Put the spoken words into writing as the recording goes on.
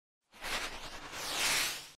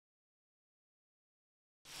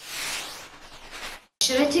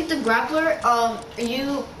Should I take the grappler? Can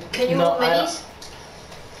you hold minis?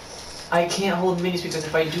 I can't hold minis because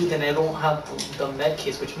if I do, then I don't have the med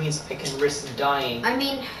kits, which means I can risk dying. I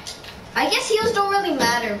mean, I guess heals don't really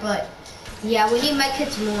matter, but yeah, we need med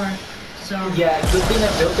kits more. So yeah, good thing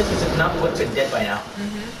I built this because if not, we would have been dead by now.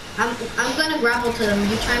 I'm gonna grapple to them.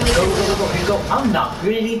 You try and make go, here you go. I'm not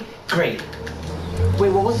really great.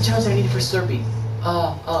 Wait, what was the challenge I needed for Slurpee?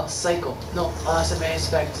 Cycle. No,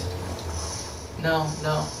 semi-inspect. No.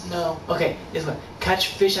 Okay, this one. Catch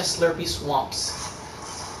fish at Slurpee swamps.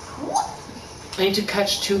 What? I need to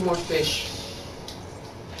catch 2 more fish.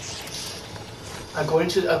 According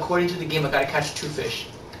to the game, I gotta catch 2 fish.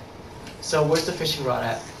 So where's the fishing rod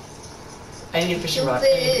at? I need a fishing rod.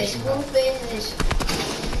 Fish.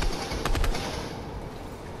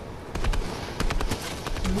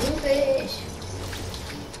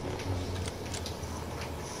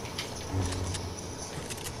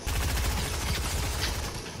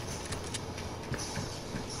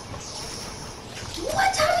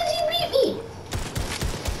 What? How did he beat me?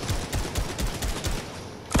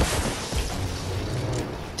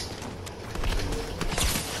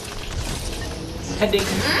 Heading.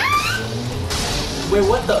 Wait,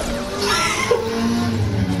 what the?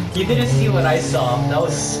 You didn't see what I saw. That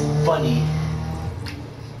was funny.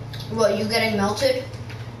 What, you getting melted?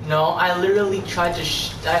 No, I literally tried to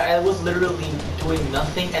I was literally doing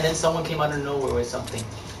nothing and then someone came out of nowhere with something.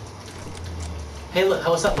 Hey look,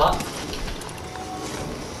 what's up, Bob?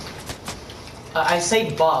 I say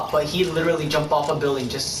Bob, but he literally jumped off a building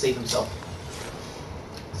just to save himself.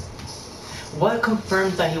 What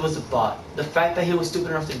confirms that he was a bot? The fact that he was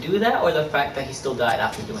stupid enough to do that, or the fact that he still died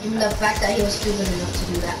after doing that? The fact that he was stupid enough to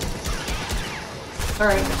do that.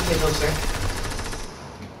 Alright, okay, go, sir.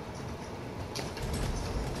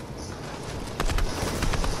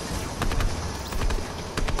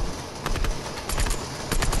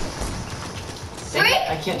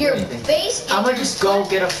 I can't do anything. I'm gonna just go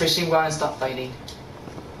get a fishing rod and stop fighting.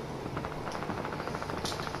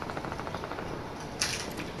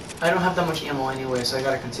 I don't have that much ammo anyway, so I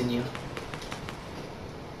gotta continue.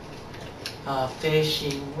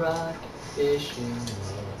 Fishing rod, fishing rod.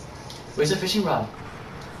 Where's the fishing rod?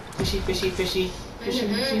 Fishy.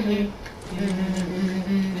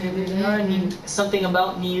 Something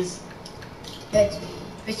about knees.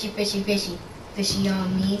 Fishy. Fishy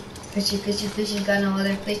on me. Fishy, got no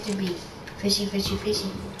other place to be. Fishy on me.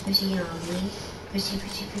 Fishy,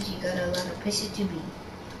 got a lot of places to be.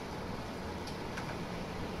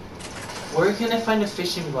 Where can I find a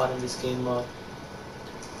fishing rod in this game mode?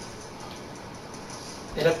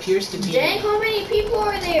 It appears to be... Dang, how many people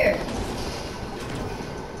are there?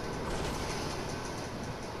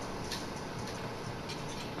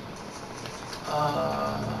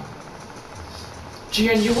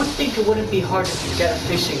 Jian, you would think it wouldn't be hard to get a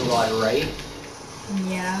fishing rod, right?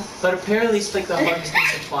 Yeah. But apparently it's like the hardest thing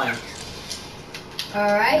to find.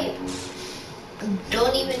 Alright.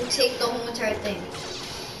 Don't even take the whole entire thing.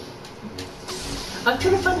 I'm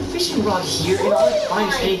trying to find a fishing rod here and all I find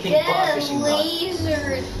is anything but a fishing rod.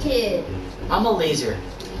 Laser kid. I'm a laser.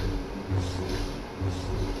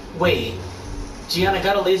 Wait. Gian, I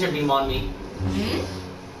got a laser beam on me.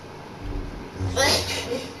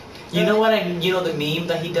 You know what you know the meme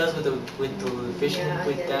that he does with the fishing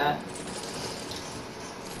that?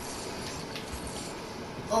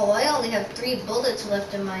 Oh, I only have 3 bullets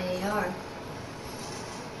left in my AR.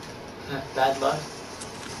 Bad luck.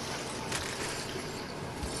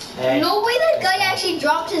 Hey. No way that guy actually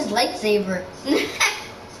dropped his lightsaber.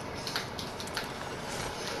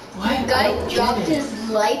 What? The guy dropped his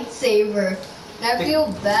lightsaber. I feel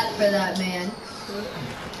bad for that man.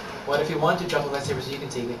 What if he wanted to drop a lightsaber so you can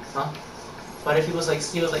take it, huh? What if he was like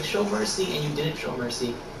show mercy and you didn't show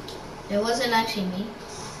mercy? It wasn't actually me.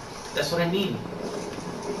 That's what I mean.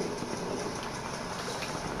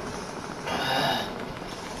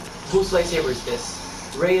 Whose lightsaber is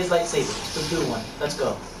this? Rey's lightsaber, the blue one. Let's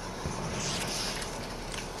go.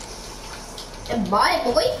 And bye,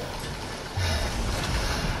 boy.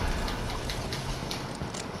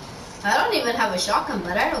 I don't even have a shotgun,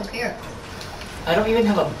 but I don't care. I don't even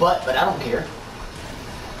have a butt, but I don't care.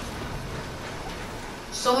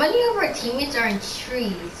 So many of our teammates are in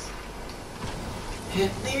trees.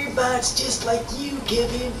 They're bots just like you,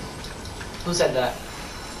 Kevin. Who said that?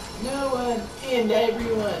 No one and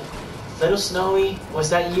everyone. Little Snowy, was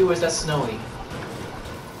that you or was that Snowy?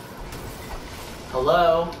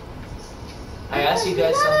 Hello? I asked you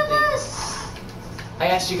guys something. I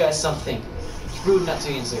asked you guys something. It's rude not to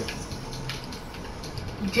answer.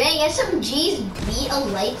 Dang, SMGs beat a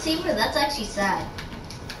lightsaber? That's actually sad.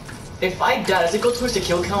 If I die, does it go towards the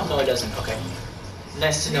kill count? No, it doesn't. Okay.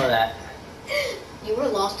 Nice to know that. You were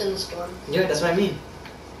lost in the storm. Yeah, that's what I mean.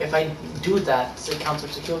 If I do that, does it count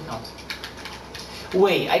as a kill count?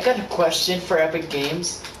 Wait, I got a question for Epic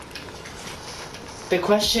Games. The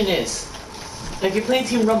question is, if you're playing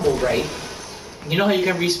Team Rumble, right? You know how you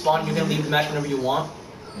can respawn, you can leave the match whenever you want?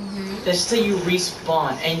 Let's say you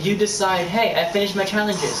respawn and you decide, hey, I finished my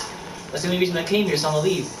challenges. That's the only reason I came here, so I'm gonna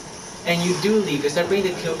leave. And you do leave, does that bring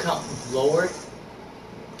the kill count lower?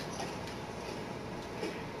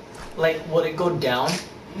 Like, would it go down?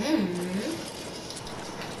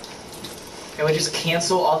 It would just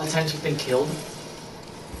cancel all the times you've been killed?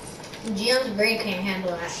 Gion's brain can't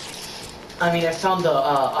handle that. I mean, I found a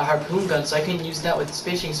harpoon gun, so I can use that with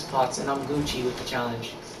fishing spots, and I'm Gucci with the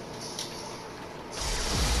challenge.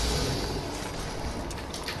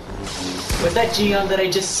 With that Gion that I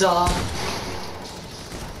just saw,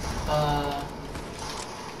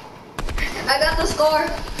 I got the score.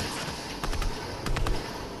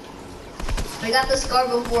 I got the score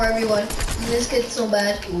before everyone. This kid's so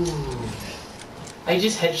bad. ooh. I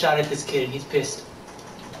just headshotted this kid and he's pissed.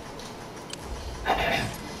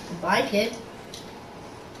 Bye, kid.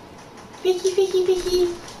 Fishy, fishy,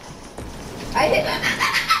 fishy. I hit.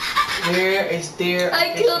 Where is there?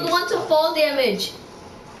 I killed one to fall damage.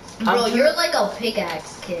 Bro, you're like a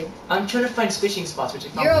pickaxe kid. I'm trying to find fishing spots, which I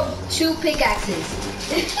found. You're 2 pickaxes.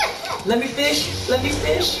 Let me fish. Let me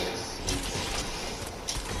fish.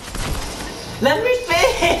 Let me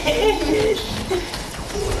fish.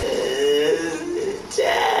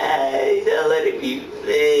 Dad, don't let me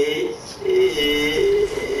fish.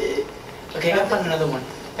 Okay, I gotta find another one.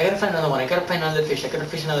 I gotta find another one. I gotta find another fish. I gotta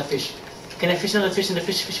fish another fish. Can I fish another fish in the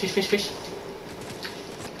fish?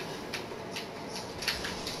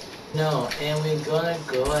 No, and we're gonna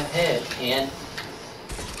go ahead and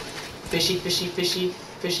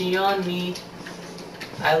fishy on me.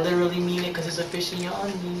 I literally mean it because there's a fishy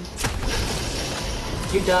on me.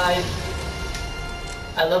 You died.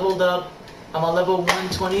 I leveled up. I'm on level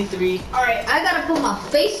 123. Alright, I gotta put my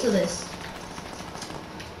face to this.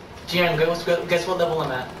 Gian, guess what level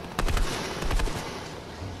I'm at?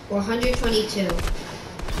 122.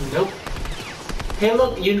 Nope. Hey,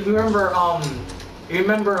 look, you remember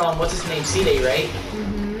what's his name, C-Day, right?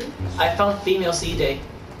 I found female C-Day.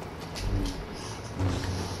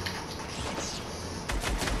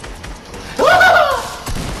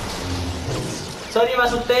 Sorry, me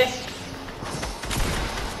asusté.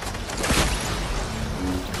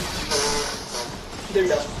 They're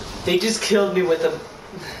done. They just killed me with a...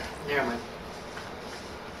 Never mind.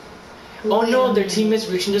 Oh no, their team is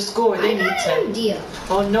reaching the score. They need 10. Idea.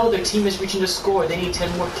 Oh no, their team is reaching the score. They need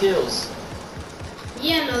 10 more kills.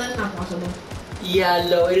 Yeah, no, that's not possible. Yeah,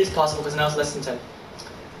 no, it is possible because now it's less than 10.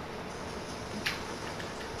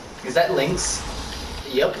 Is that Lynx?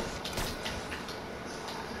 Yep.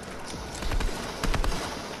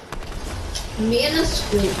 Me and the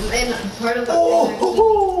school, and part of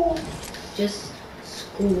Oh! just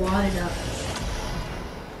squatted up.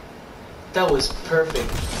 That was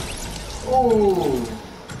perfect. Ooh.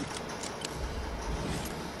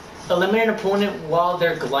 Eliminate an opponent while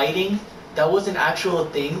they're gliding. That was an actual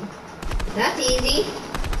thing. That's easy.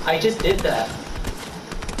 I just did that.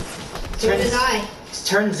 So did I.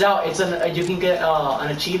 Turns out it's you can get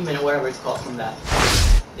an achievement or whatever it's called from that.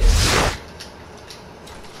 Yeah.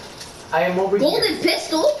 I am over Golden here.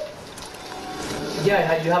 pistol?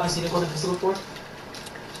 Yeah, you haven't seen a golden pistol before?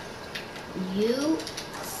 You...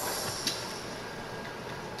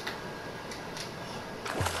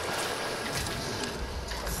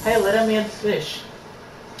 Hey, let a man fish.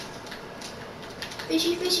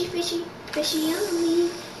 Fishy, fishy, fishy, fishy on me.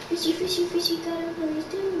 Fishy, fishy, fishy, got a place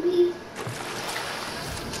to be.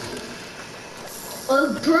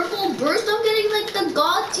 A purple burst? I'm getting like the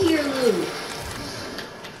god tier loot.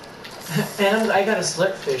 And I got a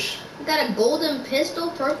slurp fish. I got a golden pistol,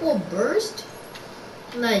 purple burst.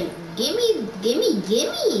 Like, gimme, gimme,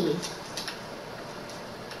 gimme.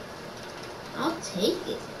 I'll take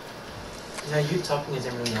it. You know, you talking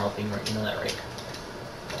isn't really helping, right? You know that, right?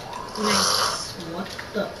 Nice. What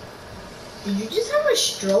the? Did you just have a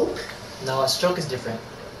stroke? No, a stroke is different.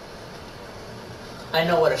 I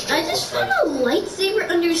know what a stroke I just looks found like. a lightsaber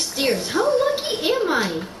under stairs. How lucky am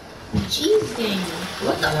I? Jeez, gang.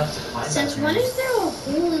 What Lucky enough the? to find Since that, when man. is there a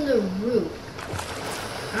hole in the roof?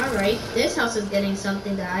 Alright, this house is getting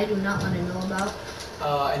something that I do not want to know about.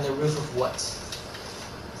 And the roof of what?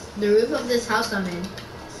 The roof of this house I'm in.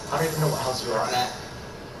 I don't even know what house you're on at.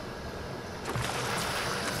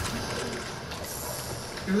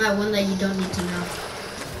 I'm at one that you don't need to know.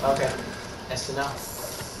 Okay, nice to know.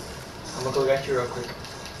 I'm gonna go get you real quick.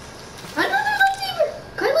 Another lightsaber!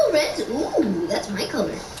 Kylo Kylo Ren's. Ooh, that's my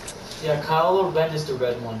color. Yeah, Kylo Ren is the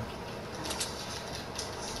red one.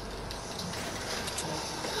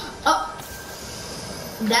 Oh,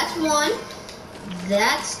 that's one.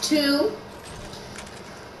 That's two.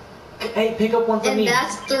 Hey, pick up one for me. And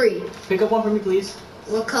that's three. Pick up one for me, please.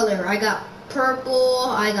 What color? I got purple.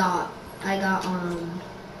 I got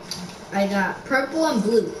purple and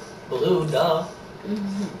blue. Blue, duh.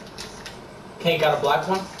 Mm-hmm. Okay, got a black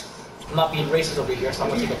one? I'm not being racist over here, so I'm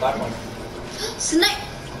gonna take a black one. Snipe!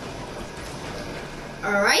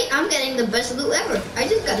 Alright, I'm getting the best loot ever. I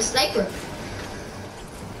just got a sniper.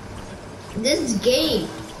 This game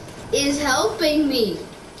is helping me.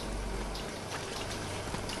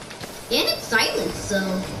 And it's silent,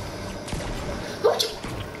 so...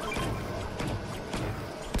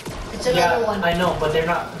 It's another one. I know, but they're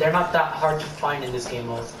not that hard to find in this game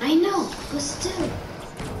mode. I know, but still.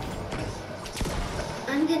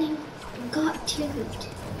 I'm getting got tiered.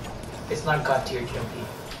 It's not god tier, Jumpy.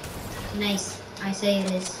 Nice. I say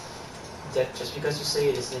it is. That just because you say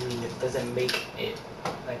it doesn't mean it doesn't make it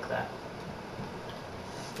like that.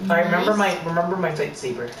 I remember my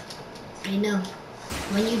lightsaber. I know.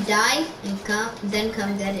 When you die, then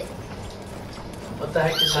come get it. What the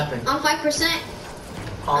heck just happened? I'm 5%.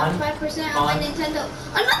 On 5% on my Nintendo.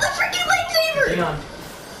 Another freaking lightsaber! Hang on.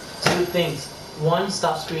 Two things. One,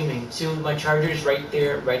 stop screaming. Two, my charger is right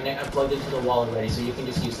there, right next. I plugged into the wall already, so you can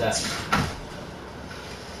just use that.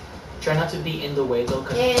 Try not to be in the way though,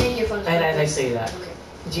 And your phone's and as I say that, okay.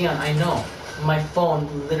 Gian, I know. My phone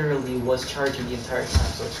literally was charging the entire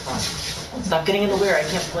time, so it's fine. Stop getting in the way or I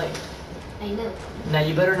can't play. I know. Now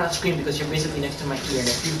you better not scream because you're basically next to my ear, and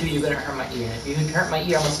if you do, you're gonna hurt my ear. And if you hurt my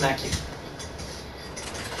ear, I'm gonna smack you.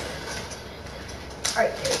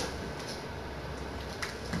 Alright.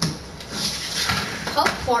 How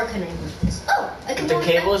far can I move this? Oh, I can move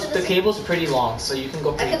The cable's pretty long, so you can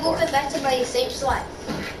go pretty I can far. move it back to my same slot.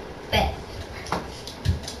 Bet.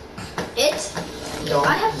 It's... Don't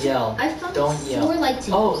I have yell. I found Don't 4 yell.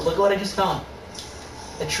 lightsabers. Oh, look what I just found.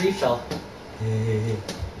 A tree fell.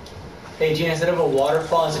 Hey, Gina, instead of a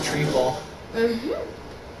waterfall, it's a tree fall.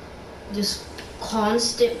 Mm-hmm. Just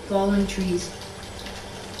constant falling trees.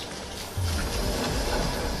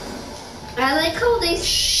 I like how they...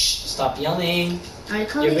 Shh! Stop yelling. I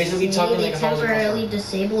like how You're they basically say talking they like if I was a temporarily customer.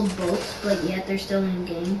 disabled boats, but yet they're still in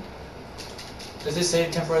game. Does it say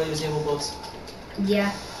temporarily disabled boats?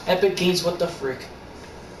 Yeah. Epic Games, what the frick?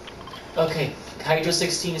 Okay, Hydra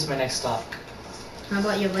 16 is my next stop. How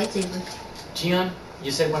about your lightsaber? Gian,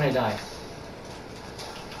 you said when I die.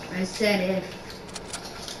 I said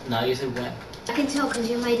if. No, you said when. I can tell because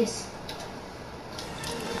you're Midas.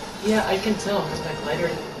 Yeah, I can tell because my glider...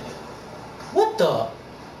 What the?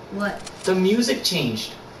 What? The music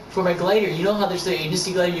changed. For my glider, you know how there's the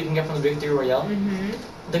agency glider you can get from the Victory Royale?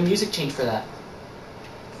 Mm-hmm. The music changed for that.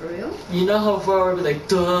 For real? You know how before it would be like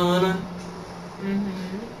dun.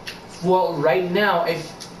 Mm-hmm. Well, right now,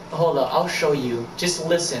 if hold up, I'll show you. Just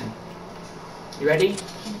listen. You ready?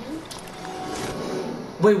 Mm-hmm.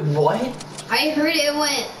 Wait, what? I heard it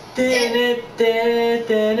went.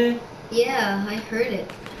 Yeah, I heard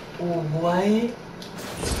it. What?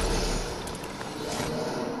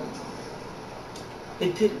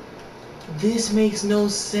 It did. This makes no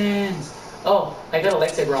sense. Oh, I got a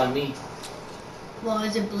lightsaber on me. Well,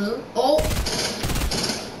 is it blue? Oh!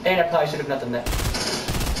 And I probably should have not done that.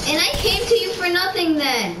 And I came to you for nothing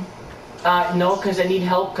then. No, because I need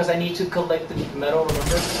help, because I need to collect the metal,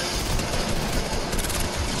 remember?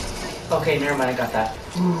 Okay, never mind, I got that.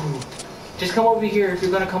 Ooh. Just come over here if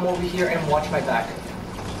you're gonna come over here and watch my back.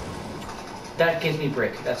 That gives me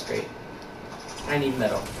brick, that's great. I need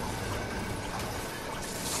metal.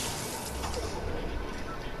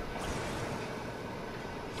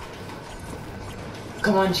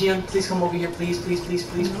 Come on, Gian, please come over here, please, please, please,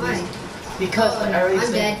 please, please. Why? Because I already I'm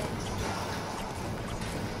said... dead.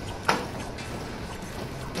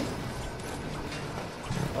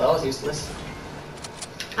 Well, that was useless.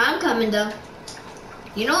 I'm coming though.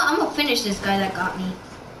 You know what? I'm gonna finish this guy that got me.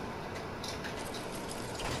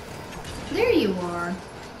 There you are.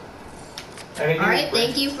 Alright,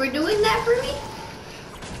 thank you for doing that for me.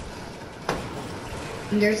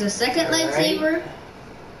 And there's a second lightsaber.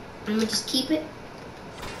 I'm gonna just keep it.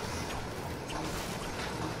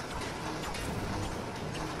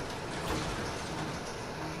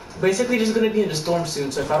 Basically, just gonna be in the storm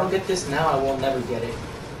soon, so if I don't get this now, I will never get it.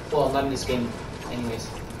 Well, not in this game, anyways.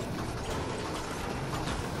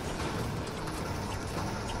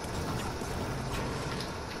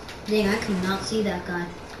 Dang, I cannot see that guy.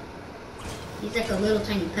 He's like a little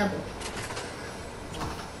tiny pebble.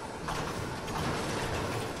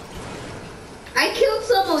 I killed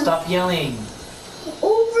killed someone. Stop yelling.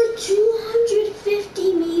 Over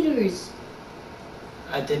 250 meters.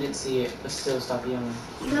 I didn't see it, but still, stop yelling.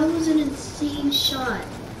 That was an insane shot.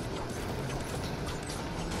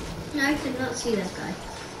 I could not see that guy.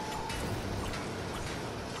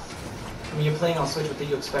 I mean, you're playing on Switch, what did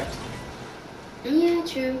you expect? Yeah,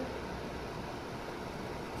 true.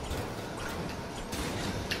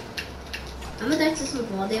 I'm gonna die to some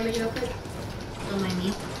ball damage real quick. Don't mind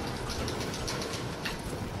me.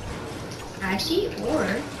 Actually,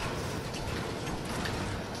 or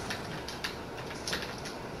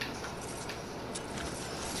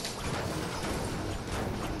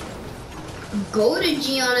go to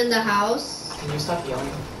Gion in the house. Can you stop yelling?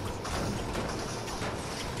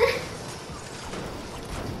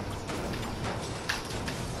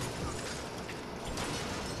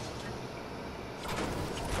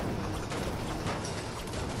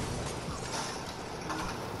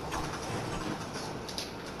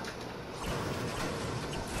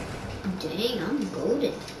 Dang, I'm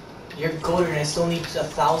goated. You're golden and I still need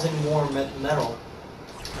 1,000 more metal.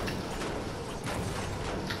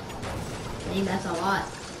 Dang, that's a lot.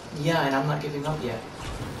 Yeah, and I'm not giving up yet.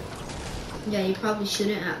 Yeah, you probably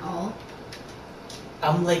shouldn't at all.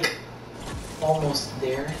 I'm like almost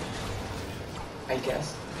there, I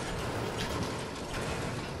guess.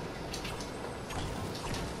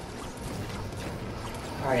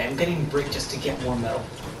 Alright, I'm getting brick just to get more metal.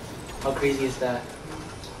 How crazy is that?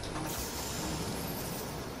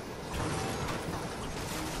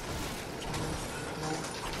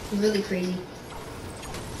 Really crazy.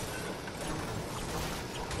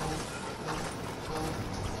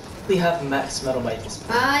 We have max metal by this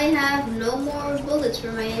point. I have no more bullets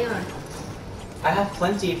for my AR. I have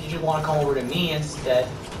plenty if you just want to come over to me instead.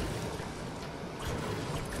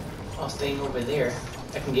 While staying over there,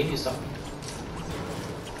 I can give you some.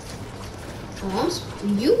 Oh,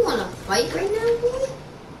 you wanna fight right now, boy?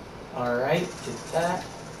 Alright, get that.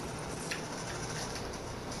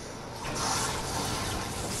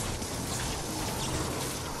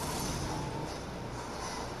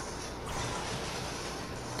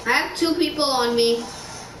 I have 2 people on me.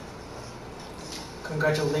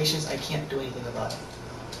 Congratulations, I can't do anything about it.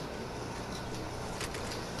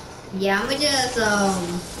 Yeah, I'm gonna just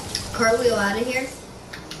cartwheel out of here.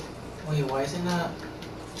 Wait, why is it not?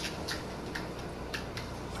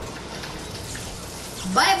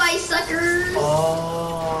 Bye bye, suckers!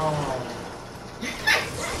 Oh.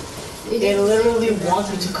 It literally wants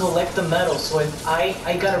me to collect the metal, so if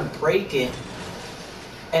I gotta break it.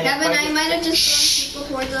 And Kevin, I might have just thrown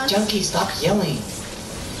people towards us. Junkie, stop yelling.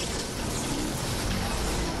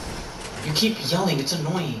 You keep yelling, it's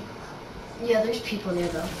annoying. Yeah, there's people there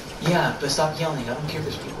though. Yeah, but stop yelling, I don't care if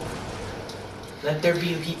there's people. Let there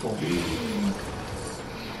be people. If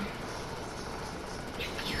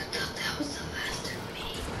you thought that was the last of me,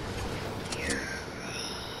 you're wrong.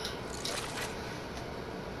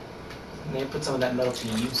 Maybe put some of that metal to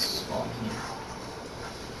use while I'm here.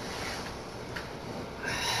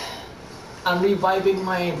 I'm reviving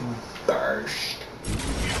my burst.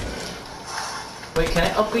 Wait, can I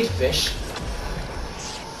upgrade fish?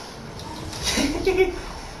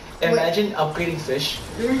 Imagine upgrading fish.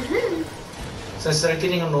 So instead of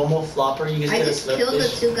getting a normal flopper, you just get a slurp fish. I just killed the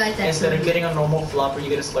 2 guys that Instead of getting a normal flopper, you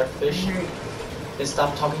get a slurp fish. hurt. Then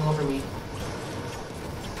stop talking over me.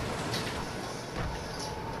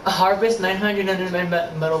 Harvest 900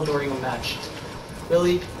 metal during a match.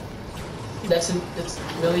 Really? That's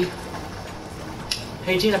really.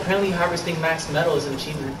 Hey Gene, apparently harvesting max metal is an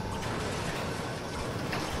achievement.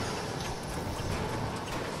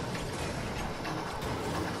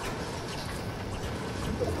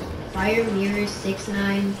 Fire mirror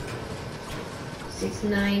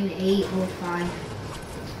 69805.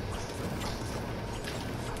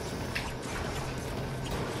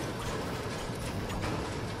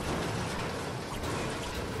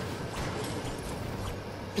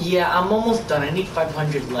 Yeah, I'm almost done. I need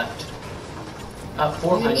 500 left.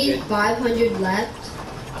 400. You need 500 left?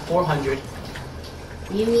 400.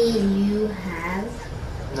 You mean you have?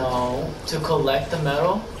 No, to collect the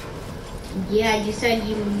metal? Yeah, you said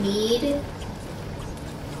you need.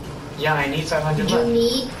 Yeah, I need 500 You left.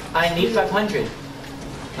 need. I need 500.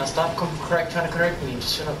 Now stop trying to correct me.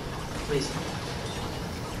 Just shut up, please.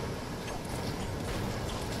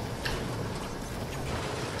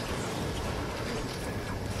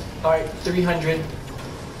 Alright, 300.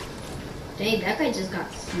 Dang, that guy just got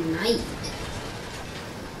sniped.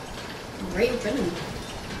 Right in front of me.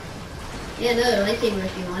 Yeah, another lightsaber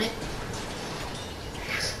if you want it.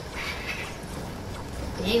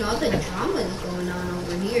 Dang, all the drama is going on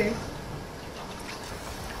over here.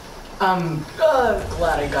 I'm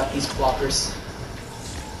glad I got these ploppers.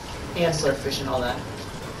 And slurpfish and all that.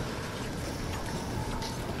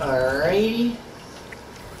 Alrighty.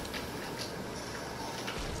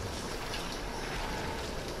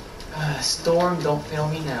 Storm, don't fail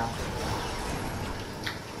me now.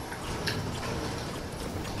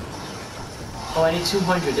 Oh, I need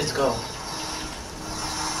 200. Let's go.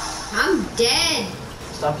 I'm dead.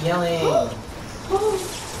 Stop yelling.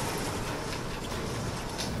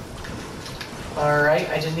 Alright,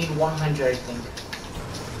 I just need 100, I think.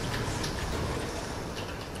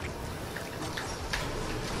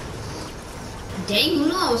 Dang, you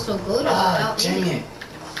know I was so good Ah, without dang eating. it.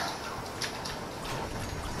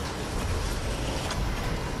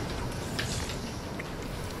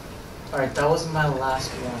 Alright, that was my last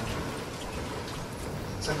one.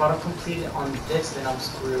 So if I don't complete it on this, then I'm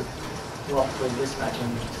screwed. Well, for this match, I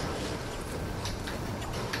mean.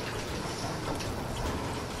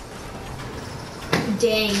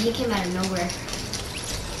 Dang, he came out of nowhere.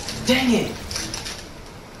 Dang it!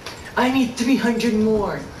 I need 300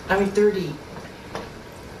 more. I mean 30.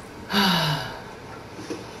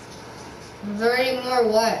 30 more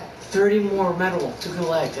what? 30 more metal to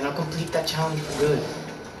collect, and I'll complete that challenge for good.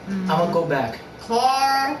 I'm gonna go back.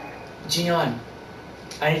 Car. Gian,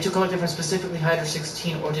 I need to collect it from specifically Hydra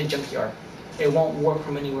 16 or to Junkyard. It won't work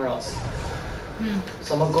from anywhere else.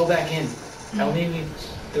 So I'm gonna go back in. I only need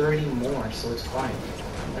 30 more, so it's fine.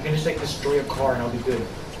 I can just like destroy a car and I'll be good.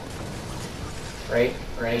 Right?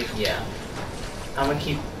 Right? Yeah. I'm gonna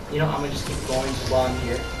keep, I'm gonna just keep going just while I'm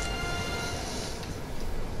here.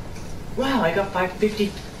 Wow, I got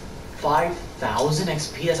 5,000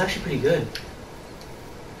 XP. That's actually pretty good.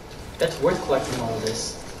 That's worth collecting all of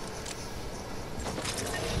this.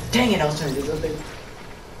 Dang it, I was trying to do something.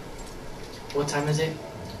 What time is it?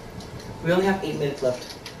 We only have 8 minutes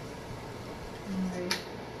left.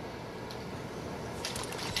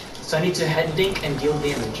 So I need to head dink and deal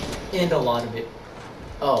damage. And a lot of it.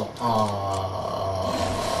 Oh.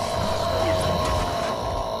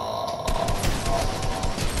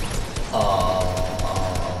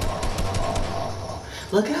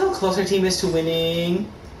 Look at how close our team is to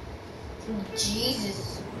winning.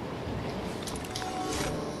 Jesus.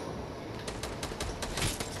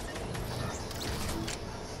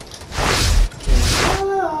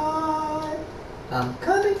 I'm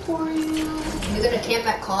coming for you. You're gonna camp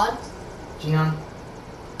at COD? Gian?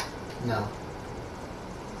 No.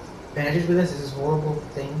 And I just realized this horrible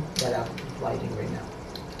thing that I'm lighting right now.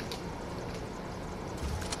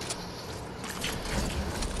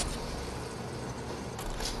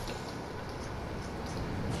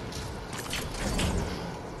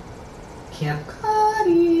 Camp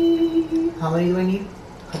Gotti. How many do I need?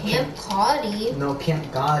 Camp Coddy? No, Camp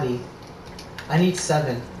Gotti. I need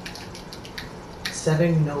 7.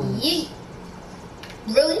 7 gnomes. Yeet.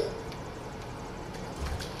 Really?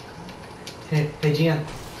 Hey Gian.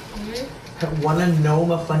 Wanna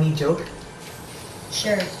gnome a funny joke?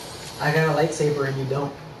 Sure. I got a lightsaber and you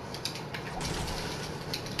don't.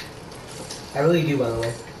 I really do, by the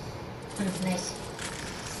way. Nice.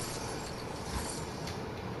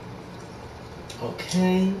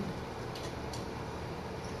 Okay.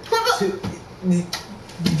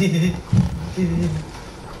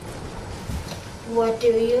 What do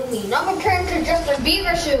you mean? I'm a character just a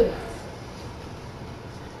beaver suit.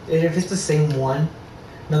 If it's the same one,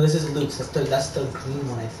 no, this is Luke's. That's the green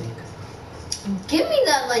one, I think. Give me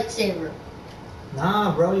that lightsaber.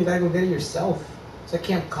 Nah, bro, you gotta go get it yourself. It's at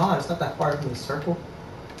Camp Cod. It's not that far from the circle.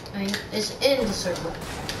 It's in the circle.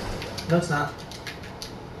 No, it's not.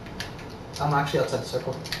 I'm actually outside the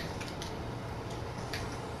circle.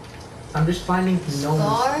 I'm just finding gnomes.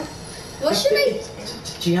 Scar? What should I?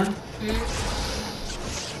 Gian?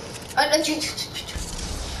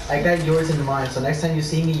 I got yours in mind, so next time you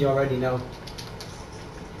see me, you already know.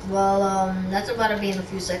 Well, that's about to be in a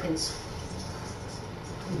few seconds.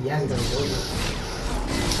 Yeah, I'm gonna go.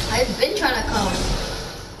 I've been trying to come.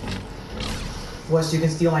 What, so you can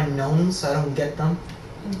steal my gnomes so I don't get them?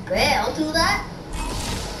 Yeah, I'll do that.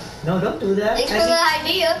 No, don't do that. Thanks for the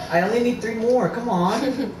idea. I only need 3 more, come on.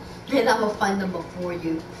 And I'm gonna find them before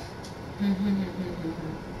you.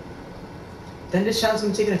 Then this challenge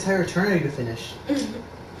gonna take an entire eternity to finish.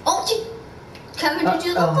 Oh, Kevin, did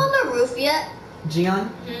you look on the roof yet? Gian?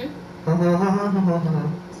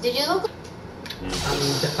 Did you look? I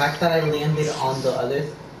mean, the fact that I landed on the other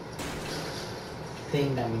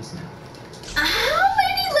thing, that means no. How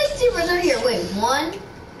many lightsabers are here? Wait, 1, 2.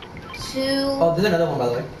 Oh, there's another one, by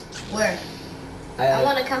the way. Where? I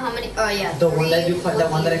want to count how many. Oh yeah. The one that 3, you, that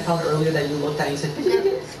one that I found earlier that you looked at and you said.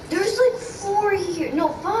 There's like 4 here. No,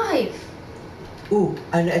 5. Ooh,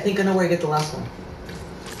 I think I know where I get the last one.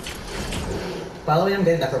 By the way, I'm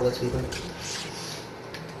getting that purple XP point.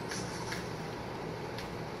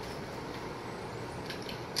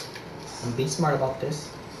 I'm being smart about this.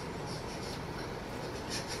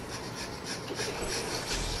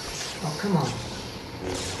 Oh, come on.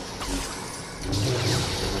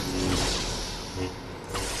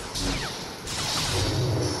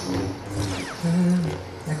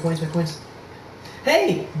 My coins, my coins.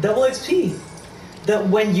 Hey, double XP.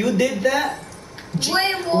 When you did that.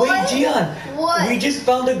 Wait, what? Wait, Gian. What? We just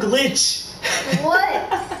found a glitch.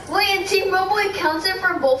 What? Wait, and Team Rumble it counts it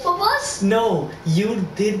for both of us? No, you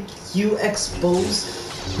exposed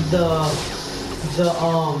the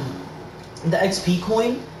XP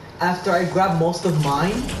coin after I grabbed most of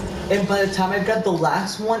mine, and by the time I grabbed the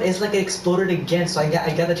last one, it's like it exploded again. So I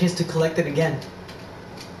got a chance to collect it again.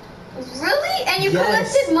 Really? And you Yes.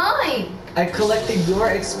 collected mine. I collected your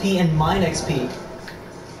XP and mine XP.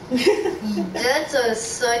 That's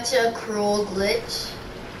such a cruel glitch.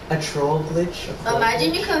 A troll glitch.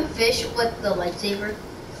 Imagine you can fish with the lightsaber.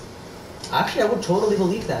 Actually, I would totally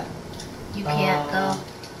believe that. You can't though.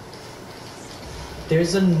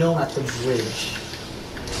 There's a gnome at the bridge.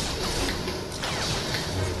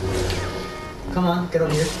 Come on, get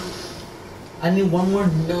over here. I need one more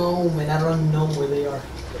gnome, and I don't know where they are.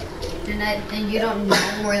 And you don't know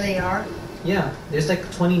where they are? Yeah, there's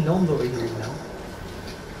like 20 gnomes over here now.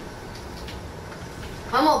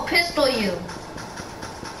 I'm gonna pistol you.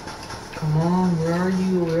 Come on, where are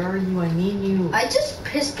you? Where are you? I need you. I just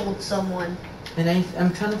pistoled someone. And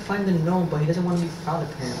I'm trying to find the gnome, but he doesn't want to be found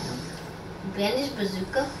apparently. Bandage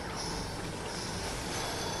bazooka?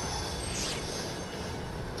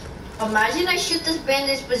 Imagine I shoot this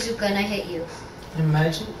bandage bazooka and I hit you.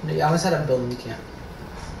 Imagine. I almost had a building, you can't.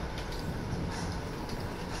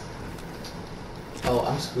 Oh,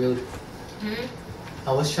 I'm screwed. Hmm?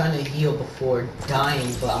 I was trying to heal before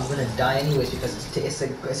dying, but I'm gonna die anyways because it's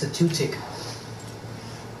a 2-tick,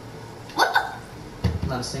 What the?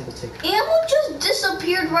 not a single tick. Ammo just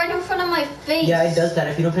disappeared right in front of my face. Yeah, it does that.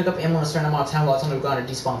 If you don't pick up ammo in a certain amount of time while it's on the ground,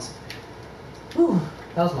 it despawns. Whew,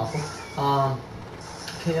 that was awful.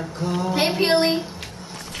 Okay, I'm called. Hey, Peely.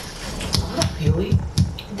 Peely?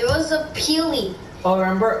 There was a Peely. Oh,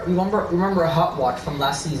 remember a hot watch from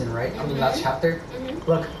last season, right? I mean, last chapter.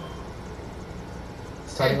 Look,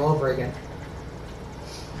 starting over again.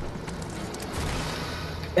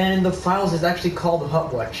 And in the files, it's actually called the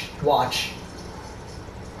hot watch. Watch.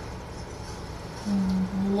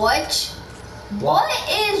 What? What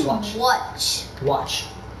is Watch. watch? Watch.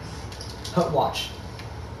 Hut watch.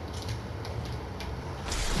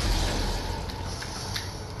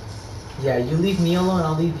 Yeah, you leave me alone,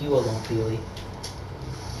 I'll leave you alone, Peely.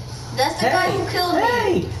 That's the guy who killed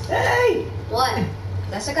me. Hey! What?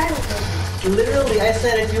 That's the guy who killed me. Literally, I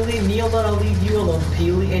said if you leave me alone, I'll leave you alone,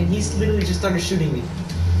 Peely, and he's literally just started shooting me.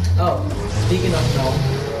 Oh, speaking of gnome,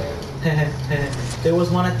 there was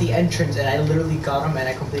one at the entrance, and I literally got him, and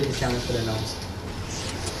I completed the challenge for the gnomes.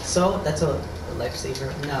 So, that's a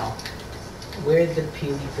lifesaver. Now, where did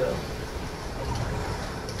Peely go?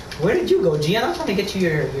 Where did you go, Gian? I'm trying to get you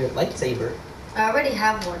your lightsaber. I already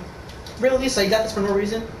have one. Really? So you got this for no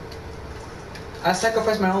reason? I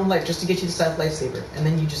sacrificed my own life just to get you this lightsaber, and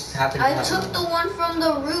then you just happened to I have took the one from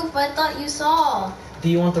the roof. I thought you saw. Do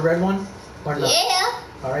you want the red one? Or not? Yeah.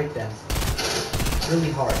 Alright then.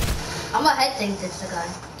 Really hard. I'm a head think this the guy.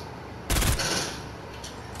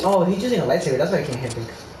 Oh, he's using a lightsaber, that's why I can't hit him.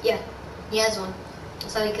 Yeah, he has one.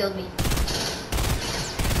 That's how he killed me.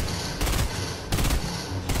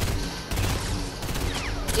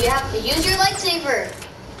 You have to use your lightsaber.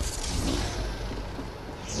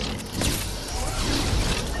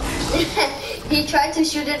 He tried to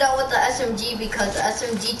shoot it out with the SMG because the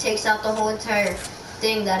SMG takes out the whole entire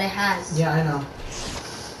thing that it has. Yeah, I know.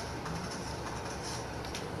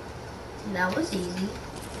 That was easy.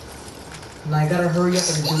 Now I gotta hurry up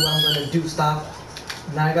and do what I'm gonna do. Stop.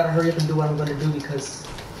 Now I gotta hurry up and do what I'm gonna do because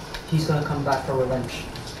he's gonna come back for revenge.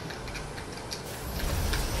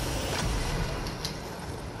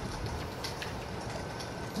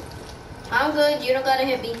 I'm good. You don't gotta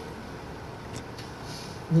hit me.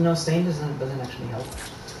 You know, staying doesn't actually help.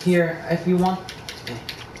 Here, if you want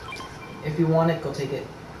it, go take it.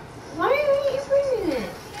 Why are you bringing it?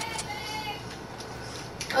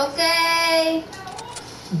 Okay.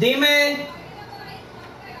 Demon!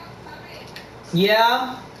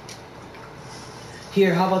 Yeah?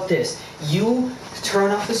 Here, how about this? You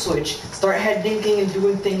turn off the switch, start head thinking and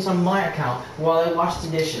doing things on my account while I wash the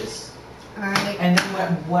dishes. Alright. And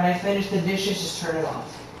then when I finish the dishes, just turn it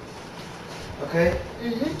off. Okay?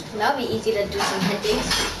 That'll be easy to do some head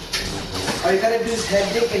things. Are All you gotta do is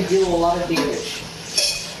head dink and deal a lot of damage.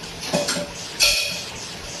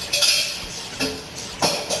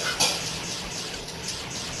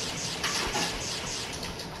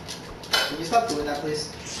 Can you stop doing that, please?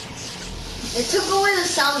 It took away the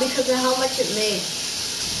sound because of how much it made.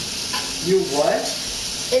 You what?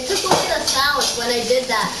 It took away the sound when I did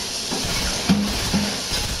that.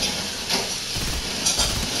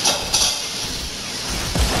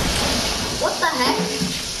 What the heck?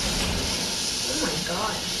 Oh my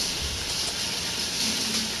god.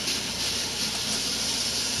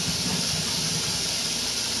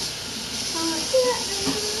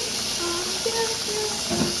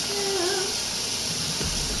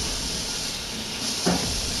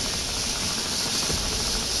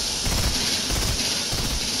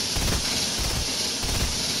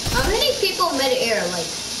 How many people mid-air? Like,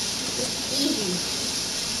 it's easy.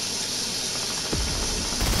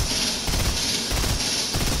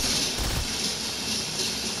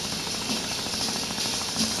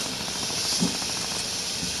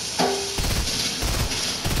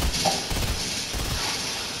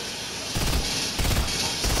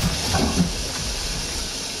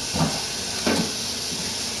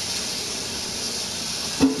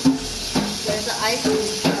 There's the ice cream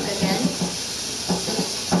truck again.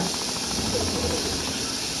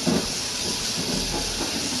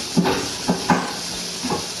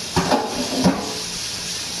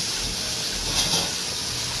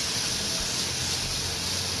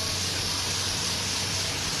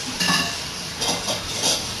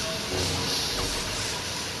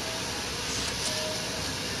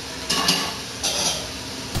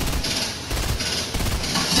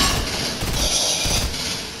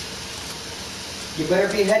 You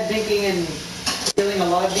better be head dinking and dealing a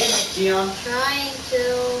lot of damage, Gion. Trying to.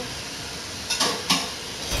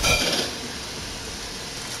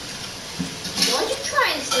 Don't you try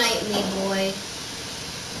and snipe me, boy.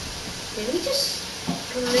 Did he just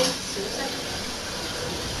commit suicide?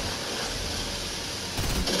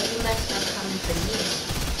 You messed up coming for me.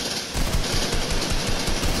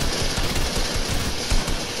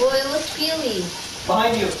 Boy, what's Peely?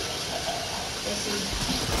 Behind you. I see.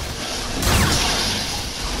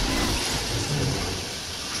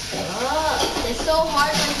 Oh, it's so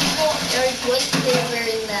hard when people are voice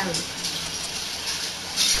delivering them.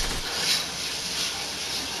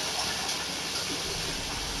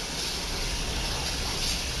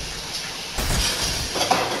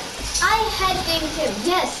 I head dinged him.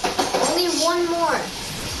 Yes, only one more.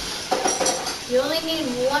 You only need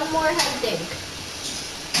one more head dink.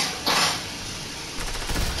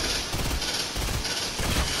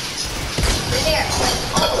 Right there.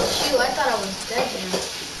 Oh shoot, I thought I was dead there.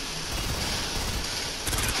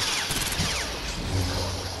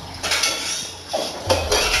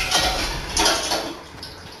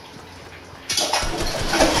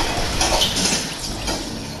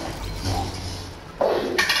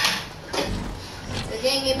 They're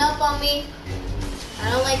ganging up on me. I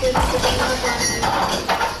don't like it. They're ganging up on me.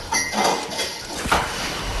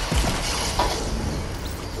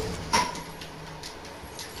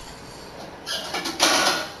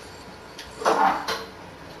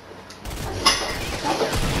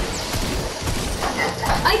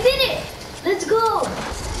 I did it! Let's go!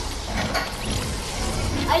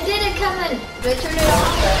 I did it, Kevin. Did I turn it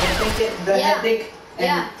off? The Yeah. head dink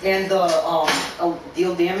and the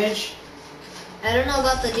deal damage. I don't know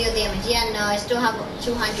about the deal damage. Yeah, no, I still have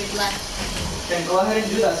 200 left. Then go ahead and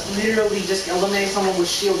do that. So literally just eliminate someone with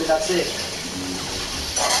shielded, that's it.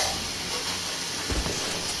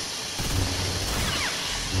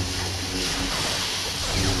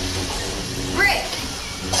 Brick!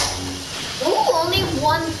 Ooh, only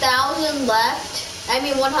 1,000 left. I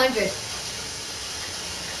mean 100.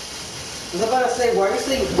 I was about to say, why are you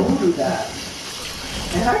saying voodoo that?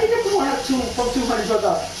 And how do you get from 200 to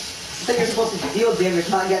 1,000? I think you're supposed to deal damage,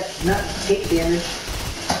 not take damage.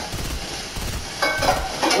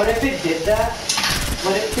 What if it did that?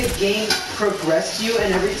 What if the game progressed you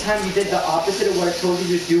and every time you did the opposite of what I told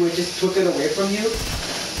you to do, it just took it away from you?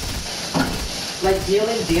 Like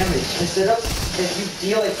dealing damage. Instead of, if you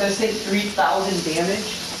deal, like let's say 3,000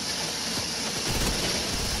 damage,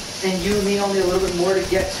 and you need only a little bit more to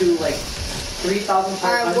get to like 3,500.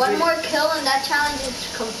 Alright, one more kill and that challenge is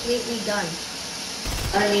completely done.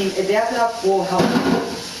 I mean, they have to have full health.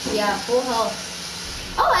 Yeah, full health.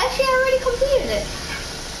 Oh, actually I already completed it.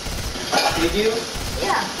 Did you?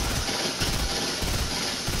 Yeah.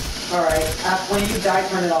 Alright, when you die,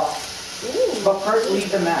 turn it off. Ooh. But first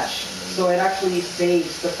leave the match. So it actually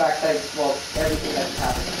saves the fact that, well, everything that's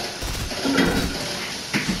happening.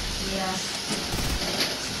 Yeah.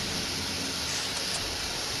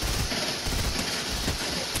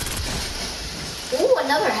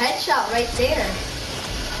 another headshot right there.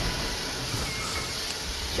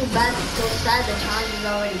 Too bad, so sad the challenge is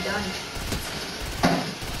already done.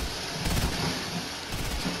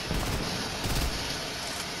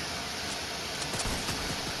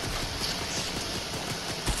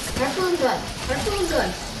 Harpoon gun. Harpoon gun.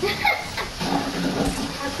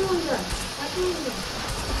 Harpoon gun. Harpoon gun.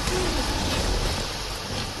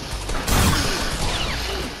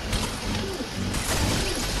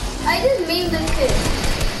 I just memed this kid.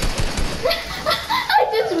 I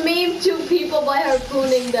just memed 2 people by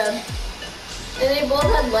harpooning them. And they both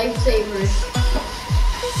had lifesavers.